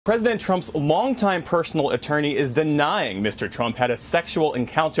President Trump's longtime personal attorney is denying Mr. Trump had a sexual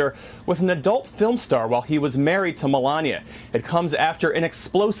encounter with an adult film star while he was married to Melania. It comes after an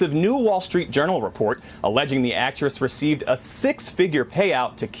explosive new Wall Street Journal report alleging the actress received a six-figure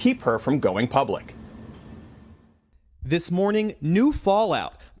payout to keep her from going public. This morning, new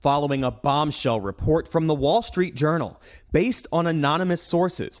fallout following a bombshell report from the Wall Street Journal based on anonymous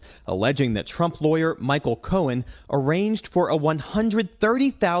sources alleging that Trump lawyer Michael Cohen arranged for a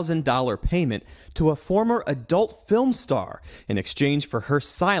 $130,000 payment to a former adult film star in exchange for her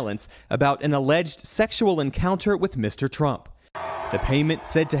silence about an alleged sexual encounter with Mr. Trump. The payment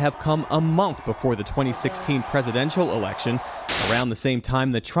said to have come a month before the 2016 presidential election, around the same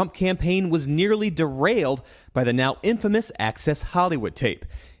time the Trump campaign was nearly derailed by the now infamous Access Hollywood tape,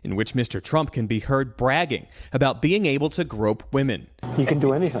 in which Mr. Trump can be heard bragging about being able to grope women. You can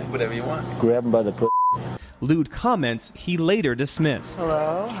do anything. Whatever you want. Grab him by the Lewd comments he later dismissed.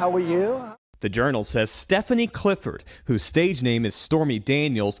 Hello, how are you? The Journal says Stephanie Clifford, whose stage name is Stormy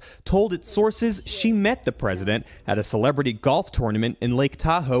Daniels, told its sources she met the president at a celebrity golf tournament in Lake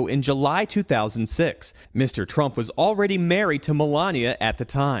Tahoe in July 2006. Mr. Trump was already married to Melania at the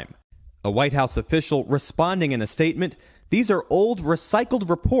time. A White House official responding in a statement, "These are old, recycled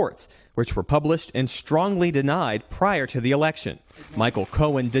reports, which were published and strongly denied prior to the election." Michael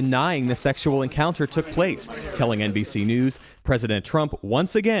Cohen denying the sexual encounter took place, telling NBC News President Trump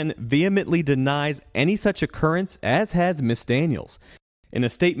once again vehemently denies any such occurrence, as has Miss Daniels. In a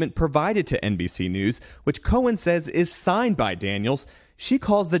statement provided to NBC News, which Cohen says is signed by Daniels, she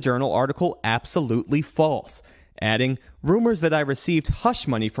calls the Journal article absolutely false, adding, "Rumors that I received hush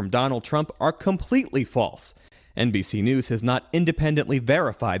money from Donald Trump are completely false." NBC News has not independently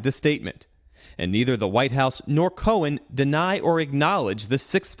verified the statement, and neither the White House nor Cohen deny or acknowledge the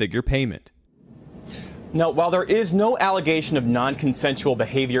six-figure payment. Now, while there is no allegation of non-consensual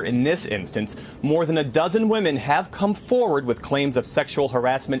behavior in this instance, more than a dozen women have come forward with claims of sexual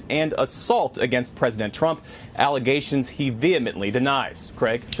harassment and assault against President Trump, allegations he vehemently denies.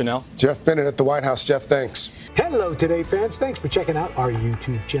 Craig, Chanel? Geoff Bennett at the White House. Geoff, thanks. Hello, Today fans. Thanks for checking out our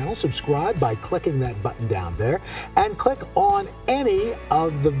YouTube channel. Subscribe by clicking that button down there and click on any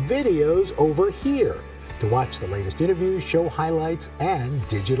of the videos over here to watch the latest interviews, show highlights, and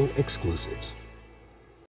digital exclusives.